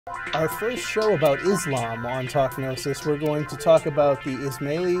Our first show about Islam on Talk Gnosis, we're going to talk about the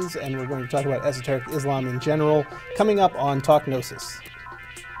Ismailis, and we're going to talk about esoteric Islam in general, coming up on Talk Gnosis.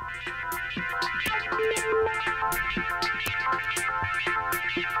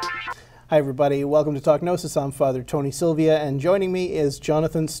 Hi everybody, welcome to Talk Gnosis. I'm Father Tony Sylvia, and joining me is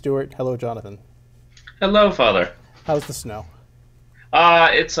Jonathan Stewart. Hello, Jonathan. Hello, Father. How's the snow?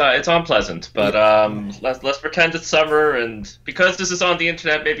 It's unpleasant, but let's pretend it's summer, and because this is on the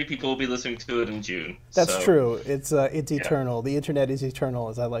internet, maybe people will be listening to it in June. That's true. It's eternal. The internet is eternal,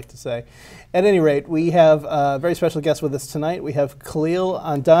 as I like to say. At any rate, we have a very special guest with us tonight. We have Khalil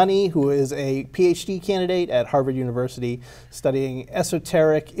Andani, who is a PhD candidate at Harvard University, studying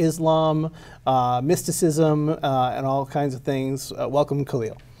esoteric Islam, mysticism, and all kinds of things. Welcome,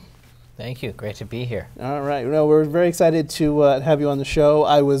 Khalil. Thank you. Great to be here. All right. Well, we're very excited to have you on the show.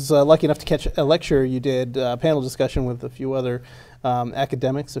 I was lucky enough to catch a lecture you did, a panel discussion with a few other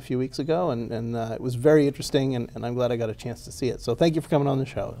academics a few weeks ago, and it was very interesting, and I'm glad I got a chance to see it. So thank you for coming on the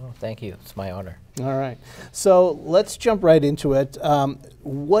show. Oh, thank you. It's my honor. All right. So let's jump right into it.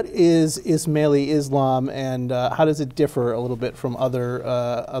 What is Ismaili Islam, and how does it differ a little bit from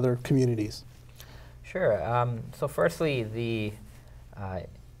other communities? Sure. So firstly, the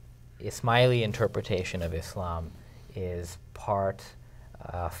Ismaili interpretation of Islam is part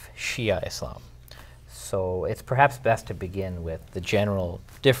of Shia Islam. So it's perhaps best to begin with the general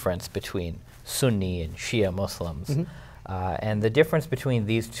difference between Sunni and Shia Muslims. Mm-hmm. And the difference between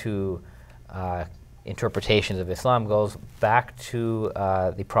these two interpretations of Islam goes back to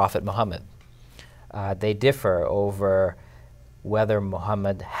the Prophet Muhammad. They differ over whether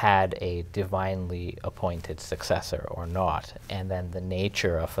Muhammad had a divinely appointed successor or not, and then the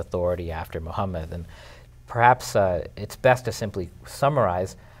nature of authority after Muhammad. And perhaps it's best to simply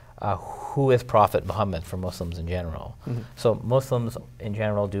summarize who is Prophet Muhammad for Muslims in general. Mm-hmm. So Muslims in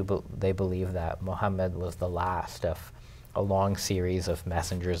general they believe that Muhammad was the last of a long series of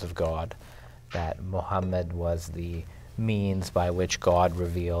messengers of God, that Muhammad was the means by which God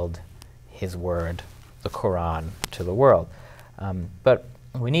revealed his word, the Quran, to the world. But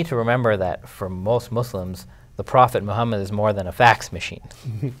we need to remember that for most Muslims, the Prophet Muhammad is more than a fax machine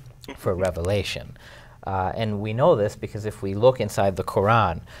for revelation. And we know this because if we look inside the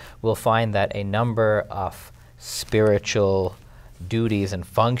Quran, we'll find that a number of spiritual duties and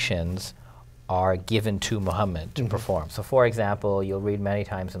functions are given to Muhammad to perform. So for example, you'll read many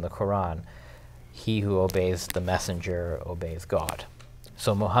times in the Quran, he who obeys the messenger obeys God.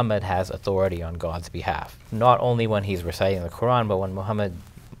 So Muhammad has authority on God's behalf, not only when he's reciting the Quran, but when Muhammad,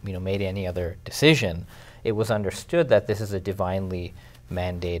 made any other decision, it was understood that this is a divinely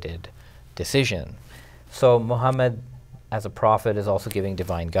mandated decision. So Muhammad, as a prophet, is also giving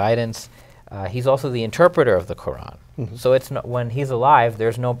divine guidance. He's also the interpreter of the Quran. Mm-hmm. So it's not, when he's alive,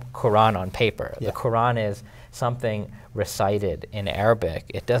 there's no Quran on paper. Yeah. The Quran is something recited in Arabic.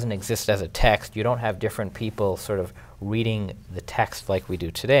 It doesn't exist as a text. You don't have different people sort of reading the text like we do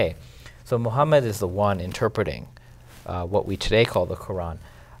today. So Muhammad is the one interpreting what we today call the Quran.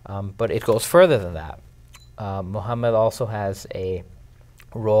 But it goes further than that. Muhammad also has a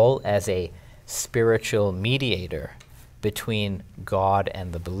role as a spiritual mediator between God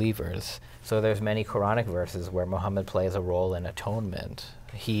and the believers. So there's many Quranic verses where Muhammad plays a role in atonement.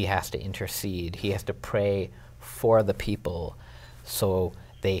 He has to intercede. He has to pray for the people so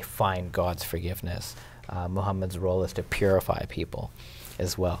they find God's forgiveness. Muhammad's role is to purify people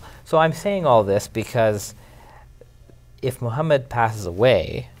as well. So I'm saying all this because if Muhammad passes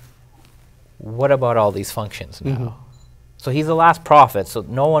away, what about all these functions now? Mm-hmm. So he's the last prophet, so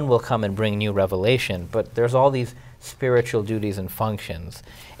no one will come and bring new revelation, but there's all these spiritual duties and functions.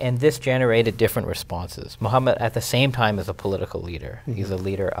 And this generated different responses. Muhammad, at the same time, is a political leader. Mm-hmm. He's a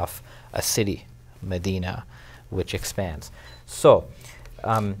leader of a city, Medina, which expands. So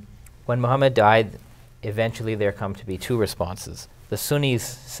when Muhammad died, eventually there come to be two responses. The Sunnis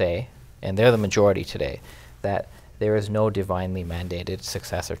say, and they're the majority today, that there is no divinely mandated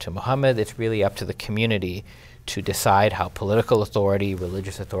successor to Muhammad. It's really up to the community to decide how political authority,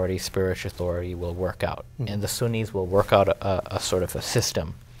 religious authority, spiritual authority will work out. Mm-hmm. And the Sunnis will work out a sort of a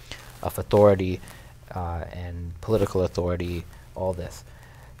system of authority and political authority, all this.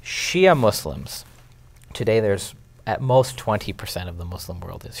 Shia Muslims, today there's at most 20% of the Muslim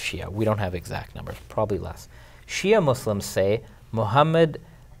world is Shia. We don't have exact numbers, probably less. Shia Muslims say Muhammad,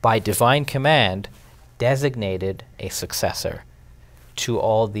 by divine command, designated a successor to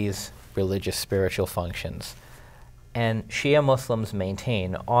all these religious spiritual functions. And Shia Muslims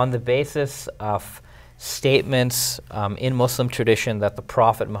maintain, on the basis of statements in Muslim tradition that the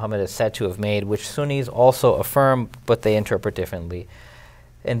Prophet Muhammad is said to have made, which Sunnis also affirm, but they interpret differently,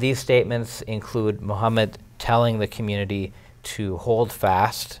 And these statements include Muhammad telling the community to hold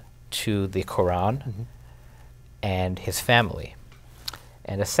fast to the Quran and his family.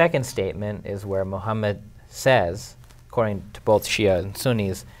 And a second statement is where Muhammad says, according to both Shia and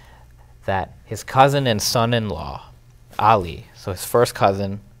Sunnis, that his cousin and son-in-law, Ali, so his first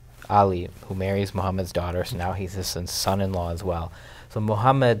cousin, Ali, who marries Muhammad's daughter, so now he's his son-in-law as well. So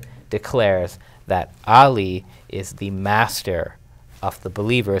Muhammad declares that Ali is the master of the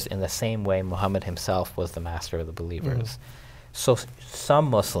believers in the same way Muhammad himself was the master of the believers. So some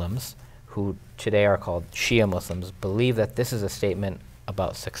Muslims, who today are called Shia Muslims, believe that this is a statement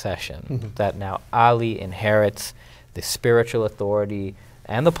about succession, that now Ali inherits the spiritual authority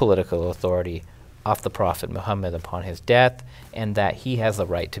and the political authority of the Prophet Muhammad upon his death, and that he has the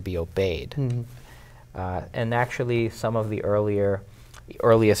right to be obeyed. And actually, some of the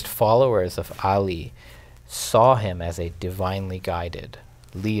earliest followers of Ali saw him as a divinely guided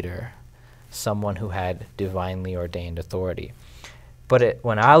leader, someone who had divinely ordained authority. But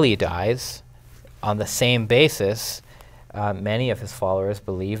when Ali dies, on the same basis, many of his followers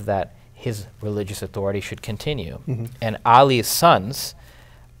believe that his religious authority should continue. And Ali's sons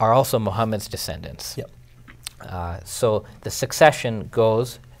are also Muhammad's descendants. So the succession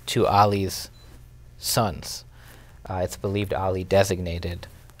goes to Ali's sons. It's believed Ali designated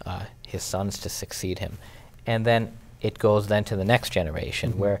his sons to succeed him. And then it goes then to the next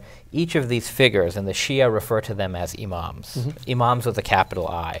generation, where each of these figures, and the Shia refer to them as imams, imams with a capital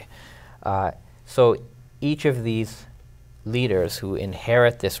I. So each of these leaders who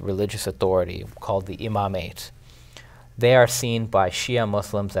inherit this religious authority, called the imamate, they are seen by Shia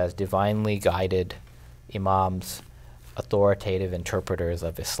Muslims as divinely guided imams, authoritative interpreters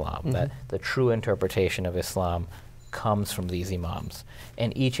of Islam, that the true interpretation of Islam comes from these imams.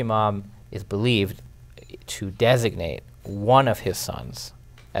 And each imam is believed to designate one of his sons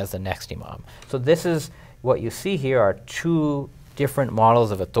as the next imam. So this is what you see here are two different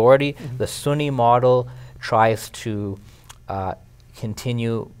models of authority. The Sunni model tries to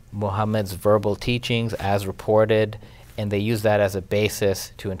continue Muhammad's verbal teachings as reported, and they use that as a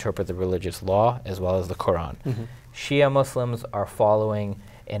basis to interpret the religious law as well as the Quran. Shia Muslims are following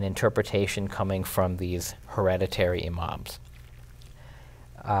an interpretation coming from these hereditary imams.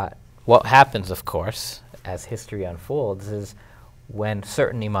 What happens, of course, as history unfolds, is when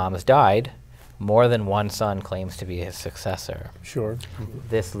certain imams died, more than one son claims to be his successor.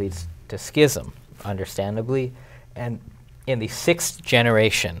 This leads to schism, understandably. And in the 6th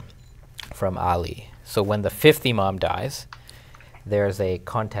generation from Ali, so when the 5th imam dies, there's a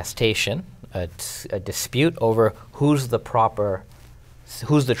contestation, a dispute over who's the true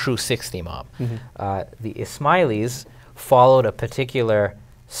 6th imam. The Ismailis followed a particular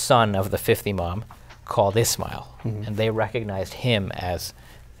son of the 5th imam called Ismail, and they recognized him as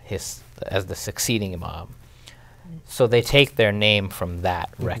the succeeding imam. So they take their name from that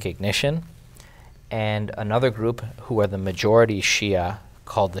recognition. And another group, who are the majority Shia,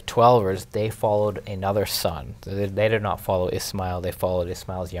 called the Twelvers, they followed another son. They did not follow Ismail, they followed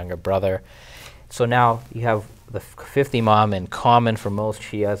Ismail's younger brother. So now you have the 5th imam in common for most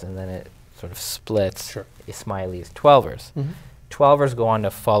Shias, and then it sort of splits. Ismailis, Twelvers. Twelvers go on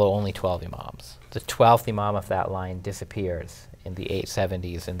to follow only 12 imams. The 12th imam of that line disappears in the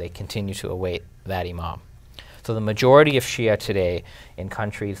 870s, and they continue to await that imam. So the majority of Shia today in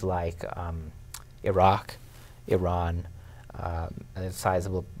countries like Iraq, Iran,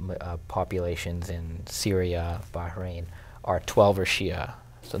 sizable populations in Syria, Bahrain, are 12er Shia.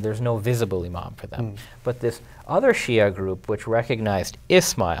 So there's no visible imam for them. But this other Shia group, which recognized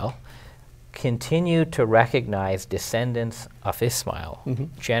Ismail, continued to recognize descendants of Ismail,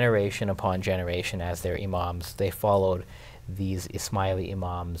 generation upon generation, as their imams. They followed these Ismaili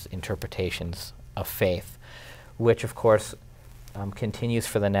imams' interpretations of faith, which of course continues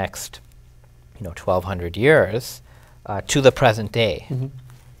for the next 1,200 years to the present day.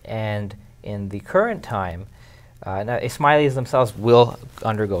 And in the current time, now Ismailis themselves will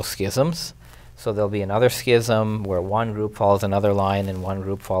undergo schisms. So there'll be another schism where one group follows another line and one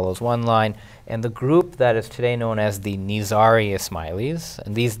group follows one line. And the group that is today known as the Nizari Ismailis,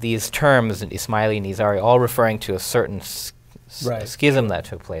 and these terms, Ismaili, Nizari, all referring to a certain schism that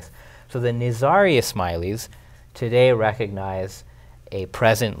took place. So the Nizari Ismailis today recognize a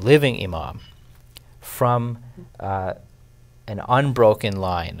present living imam from an unbroken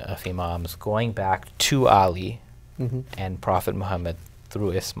line of imams going back to Ali and Prophet Muhammad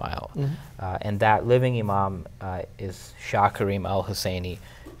through Ismail. And that living imam is Shah Karim al-Husseini.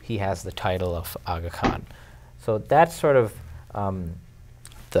 He has the title of Aga Khan. So that's sort of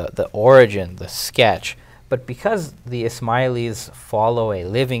the origin, the sketch. But because the Ismailis follow a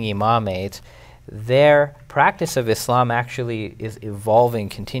living imamate, their practice of Islam actually is evolving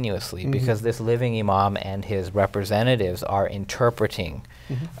continuously, because this living imam and his representatives are interpreting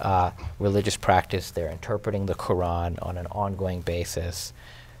religious practice. They're interpreting the Quran on an ongoing basis.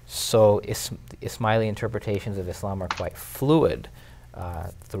 So Ismaili interpretations of Islam are quite fluid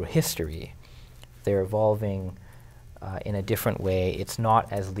through history. They're evolving in a different way. It's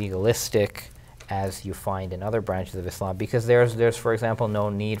not as legalistic as you find in other branches of Islam, because there's for example, no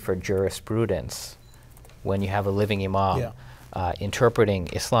need for jurisprudence when you have a living imam interpreting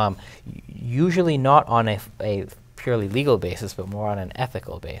Islam, usually not on a purely legal basis, but more on an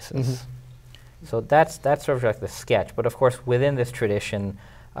ethical basis. So that's sort of like the sketch. But of course, within this tradition,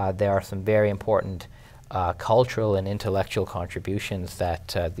 there are some very important cultural and intellectual contributions that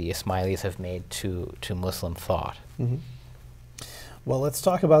the Ismailis have made to Muslim thought. Well, let's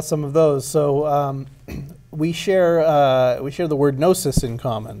talk about some of those. So we share the word Gnosis in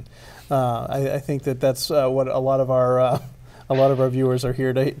common. I think that's what a lot of our viewers are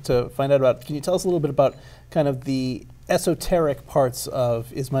here to find out about. Can you tell us a little bit about kind of the esoteric parts of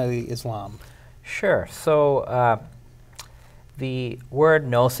Ismaili Islam? Sure. So the word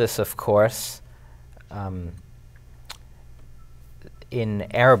Gnosis, of course, in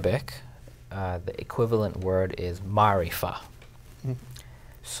Arabic, the equivalent word is marifa.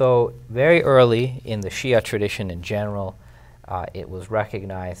 So very early in the Shia tradition in general, it was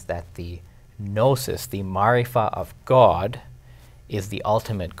recognized that the Gnosis, the marifa of God, is the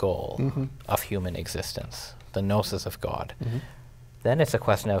ultimate goal of human existence, the Gnosis of God. Then it's a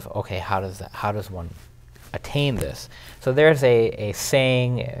question of, okay, how does one attain this? So there's a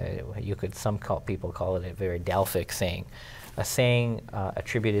saying, people call it a very Delphic saying, a saying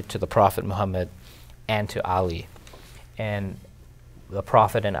attributed to the Prophet Muhammad and to Ali. And the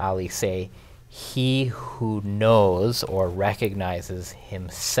Prophet and Ali say, he who knows or recognizes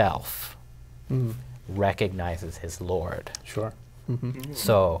himself recognizes his Lord. Sure.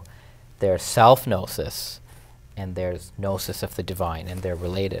 So there's self-gnosis and there's gnosis of the divine, and they're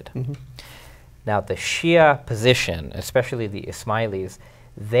related. Now the Shia position, especially the Ismailis,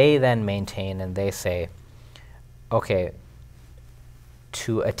 they then maintain and they say, okay,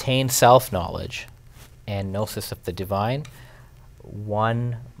 to attain self-knowledge and gnosis of the divine,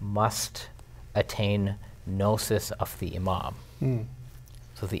 one must attain gnosis of the imam.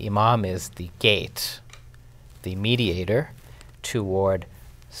 So the imam is the gate, the mediator toward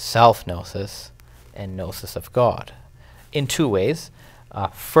self-gnosis and gnosis of God, in two ways.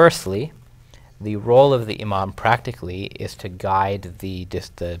 Firstly, the role of the imam practically is to guide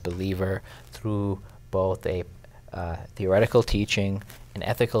the believer through both a theoretical teaching, an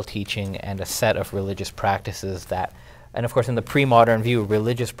ethical teaching, and a set of religious practices that, and of course in the pre-modern view,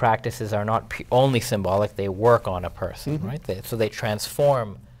 religious practices are not only symbolic, they work on a person, right? So they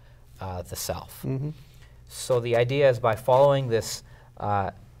transform the self. So the idea is, by following this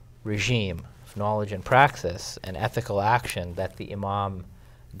regime of knowledge and praxis and ethical action that the imam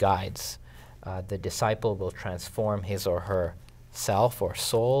guides, the disciple will transform his or her self or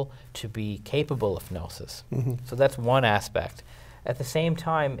soul to be capable of gnosis. So that's one aspect. At the same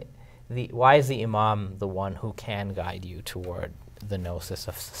time, why is the imam the one who can guide you toward the gnosis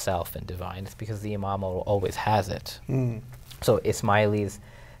of self and divine? It's because the imam always has it. So Ismailis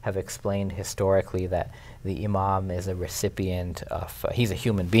have explained historically that the imam is a recipient of, he's a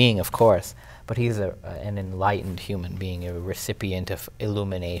human being, of course, but he's an enlightened human being, a recipient of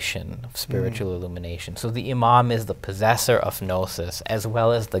illumination, of spiritual illumination. So the imam is the possessor of gnosis as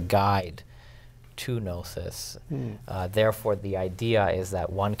well as the guide to gnosis. Therefore, the idea is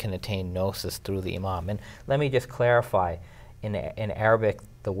that one can attain gnosis through the imam. And let me just clarify, in Arabic,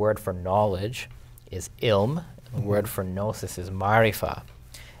 the word for knowledge is ilm, the word for gnosis is marifa.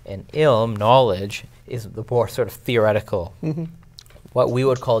 And ilm, knowledge, is the more sort of theoretical, what we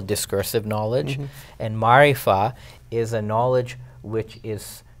would call discursive knowledge. And marifa is a knowledge which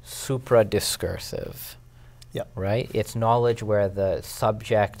is supra-discursive. Right? It's knowledge where the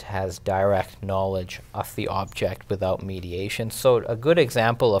subject has direct knowledge of the object without mediation. So a good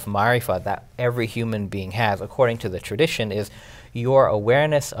example of marifa that every human being has, according to the tradition, is your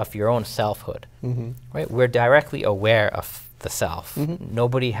awareness of your own selfhood. Right? We're directly aware of the self.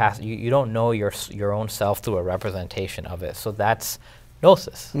 Nobody has, you don't know your own self through a representation of it. So that's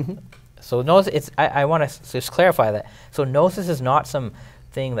gnosis. So gnosis, I want to just clarify that. So gnosis is not some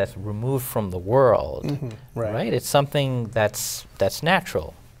thing that's removed from the world, right? It's something that's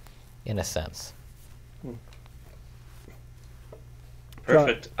natural, in a sense.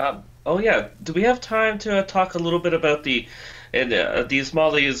 Perfect. Oh yeah, do we have time to talk a little bit about the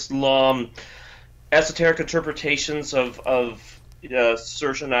Ismaili Islam? esoteric interpretations of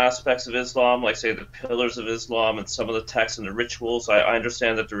certain aspects of Islam, like say the pillars of Islam and some of the texts and the rituals. I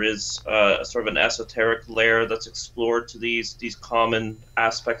understand that there is a sort of an esoteric layer that's explored to these common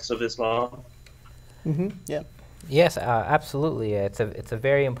aspects of Islam. Yeah. Yes, absolutely. It's a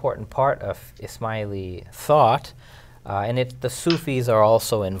very important part of Ismaili thought, and the Sufis are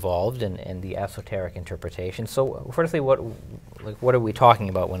also involved in the esoteric interpretation. So, firstly, what are we talking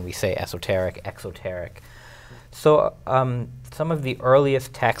about when we say esoteric, exoteric? So, some of the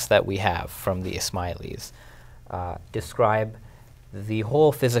earliest texts that we have from the Ismailis describe the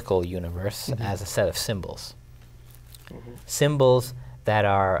whole physical universe as a set of symbols. Symbols that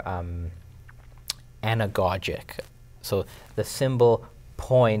are anagogic. So the symbol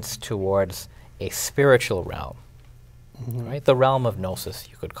points towards a spiritual realm, right? The realm of Gnosis,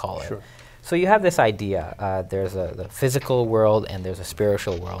 you could call it. Sure. So you have this idea, there's the physical world and there's a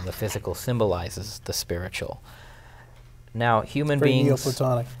spiritual world. The physical symbolizes the spiritual. Now, human beings...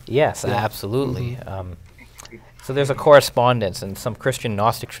 Neoplatonic. Yes, absolutely. So there's a correspondence, and some Christian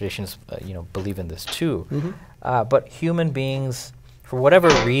Gnostic traditions, believe in this too. But human beings, for whatever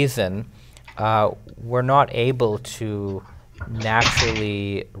reason, were not able to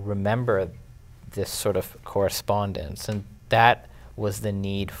naturally remember this sort of correspondence, and that was the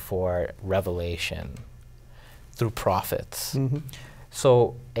need for revelation through prophets.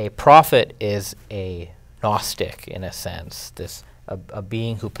 So a prophet is a Gnostic, in a sense, a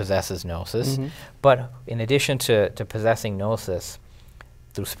being who possesses Gnosis. But in addition to possessing Gnosis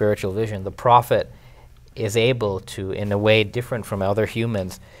through spiritual vision, the prophet is able to, in a way different from other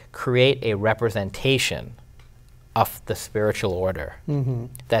humans, create a representation of the spiritual order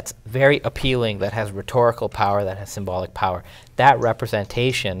that's very appealing, that has rhetorical power, that has symbolic power. That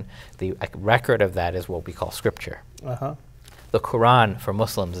representation, the record of that, is what we call scripture. The Quran for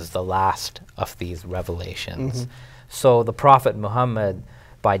Muslims is the last of these revelations. So the Prophet Muhammad,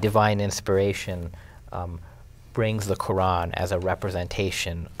 by divine inspiration, brings the Quran as a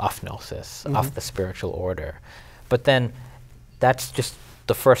representation of Gnosis, of the spiritual order. But then that's just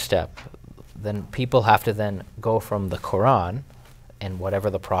the first step. Then people have to then go from the Quran and whatever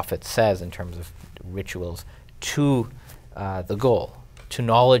the Prophet says in terms of rituals to the goal, to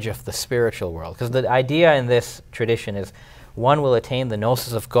knowledge of the spiritual world. Because the idea in this tradition is one will attain the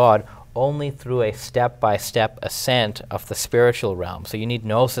Gnosis of God only through a step-by-step ascent of the spiritual realm. So you need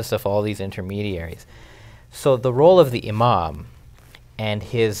Gnosis of all these intermediaries. So the role of the Imam and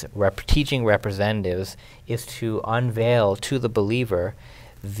his teaching representatives is to unveil to the believer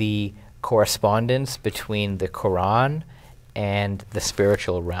the correspondence between the Quran and the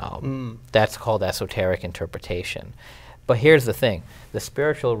spiritual realm. That's called esoteric interpretation. But here's the thing. The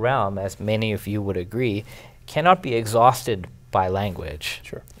spiritual realm, as many of you would agree, cannot be exhausted by language,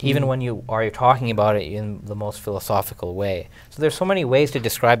 even when you are talking about it in the most philosophical way. So there's so many ways to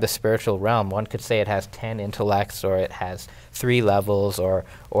describe the spiritual realm. One could say it has 10 intellects, or it has 3 levels, or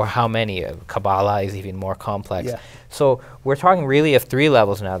how many. Kabbalah is even more complex. So we're talking really of 3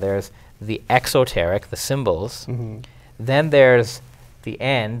 levels now. There's the exoteric, the symbols. Then there's the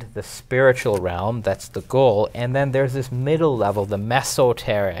end, the spiritual realm, that's the goal, and then there's this middle level, the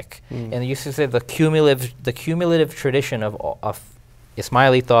mesoteric. And you used to say the cumulative tradition of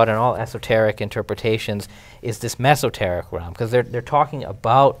Ismaili thought and all esoteric interpretations is this mesoteric realm, because they're talking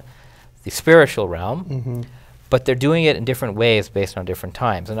about the spiritual realm, but they're doing it in different ways based on different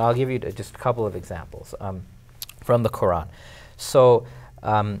times. And I'll give you just a couple of examples from the Quran. So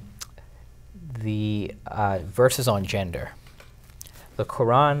the verses on gender. The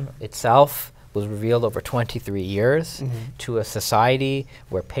Quran itself was revealed over 23 years to a society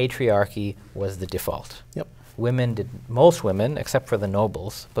where patriarchy was the default. Most women, except for the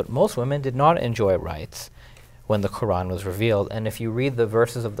nobles, but most women did not enjoy rights when the Quran was revealed. And if you read the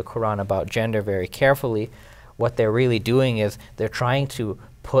verses of the Quran about gender very carefully, what they're really doing is they're trying to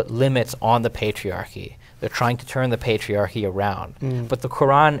put limits on the patriarchy. They're trying to turn the patriarchy around. But the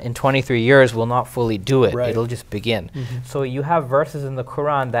Quran in 23 years will not fully do it. It'll just begin. So you have verses in the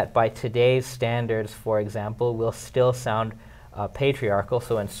Quran that by today's standards, for example, will still sound patriarchal.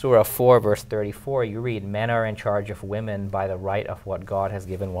 So in Surah 4, verse 34, you read, men are in charge of women by the right of what God has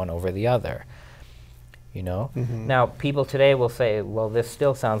given one over the other. You know? Now, people today will say, well, this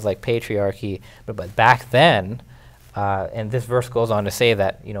still sounds like patriarchy, but back then, and this verse goes on to say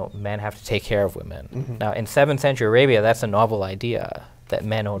that, you know, men have to take care of women. Now, in 7th century Arabia, that's a novel idea, that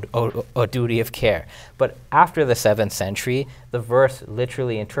men owe a duty of care. But after the 7th century, the verse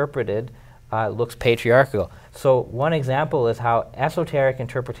literally interpreted looks patriarchal. So one example is how esoteric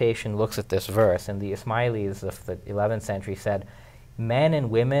interpretation looks at this verse. And the Ismailis of the 11th century said, men and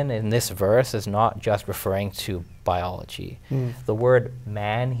women in this verse is not just referring to biology. The word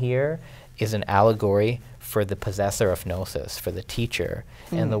man here is an allegory for the possessor of Gnosis, for the teacher.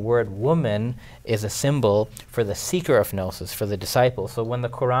 And the word woman is a symbol for the seeker of Gnosis, for the disciple. So when the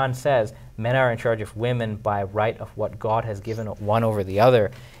Quran says men are in charge of women by right of what God has given one over the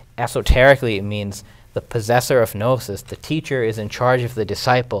other, esoterically it means the possessor of Gnosis, the teacher, is in charge of the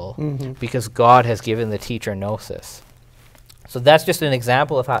disciple because God has given the teacher Gnosis. So that's just an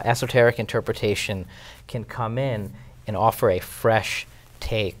example of how esoteric interpretation can come in and offer a fresh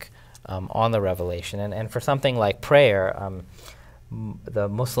take on the revelation. And for something like prayer, the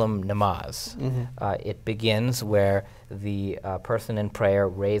Muslim namaz, it begins where the person in prayer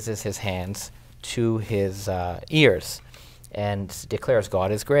raises his hands to his ears and declares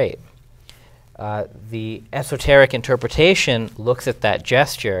God is great. The esoteric interpretation looks at that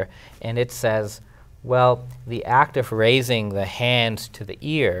gesture and it says, well, the act of raising the hands to the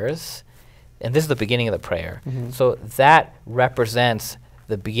ears, and this is the beginning of the prayer, so that represents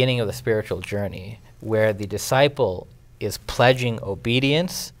the beginning of the spiritual journey, where the disciple is pledging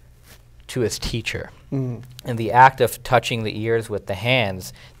obedience to his teacher. And the act of touching the ears with the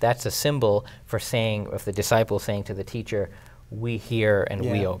hands, that's a symbol for saying, of the disciple saying to the teacher, we hear and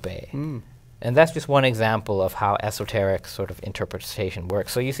we obey. And that's just one example of how esoteric sort of interpretation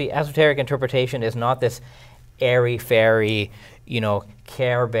works. So you see, esoteric interpretation is not this airy-fairy, you know,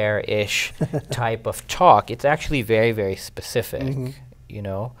 Care Bear-ish type of talk. It's actually very, very specific, you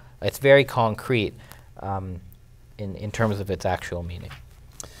know. It's very concrete in terms of its actual meaning.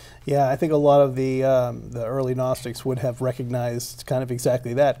 Yeah, I think a lot of the early Gnostics would have recognized kind of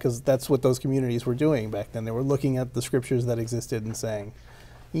exactly that, because that's what those communities were doing back then. They were looking at the scriptures that existed and saying,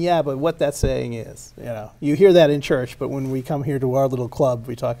 yeah, but what that's saying is, you know, you hear that in church, but when we come here to our little club,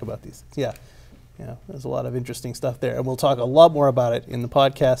 we talk about these. Yeah, you know, there's a lot of interesting stuff there. And we'll talk a lot more about it in the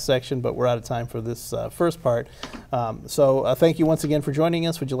podcast section, but we're out of time for this first part. So thank you once again for joining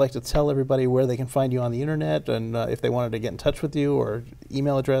us. Would you like to tell everybody where they can find you on the internet, and if they wanted to get in touch with you, or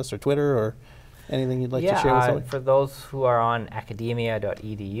email address or Twitter or anything you'd like to share with somebody? For those who are on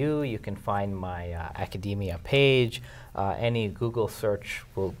academia.edu, you can find my academia page. Any Google search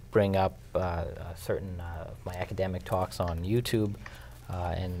will bring up certain of my academic talks on YouTube,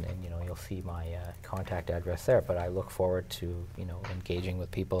 and you know, you'll see my contact address there. But I look forward to, you know, engaging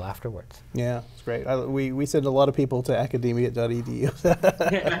with people afterwards. Yeah, it's great. We send a lot of people to academia.edu.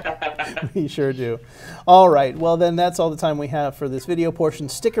 We sure do. All right. Well, then that's all the time we have for this video portion.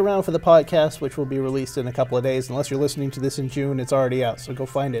 Stick around for the podcast, which will be released in a couple of days. Unless you're listening to this in June, it's already out, so go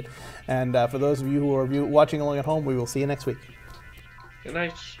find it. And for those of you who are watching along at home, we will see you next week. Good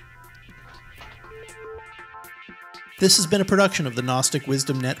night. This has been a production of the Gnostic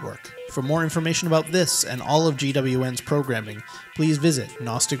Wisdom Network. For more information about this and all of GWN's programming, please visit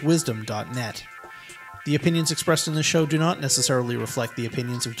gnosticwisdom.net. The opinions expressed in this show do not necessarily reflect the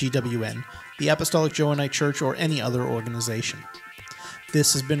opinions of GWN, the Apostolic Johannite Church, or any other organization.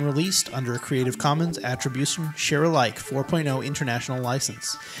 This has been released under a Creative Commons Attribution Share Alike 4.0 International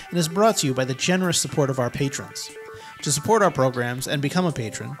License and is brought to you by the generous support of our patrons. To support our programs and become a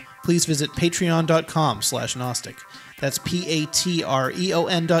patron, please visit patreon.com/Gnostic. That's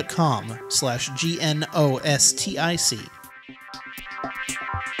patreon.com/GNOSTIC.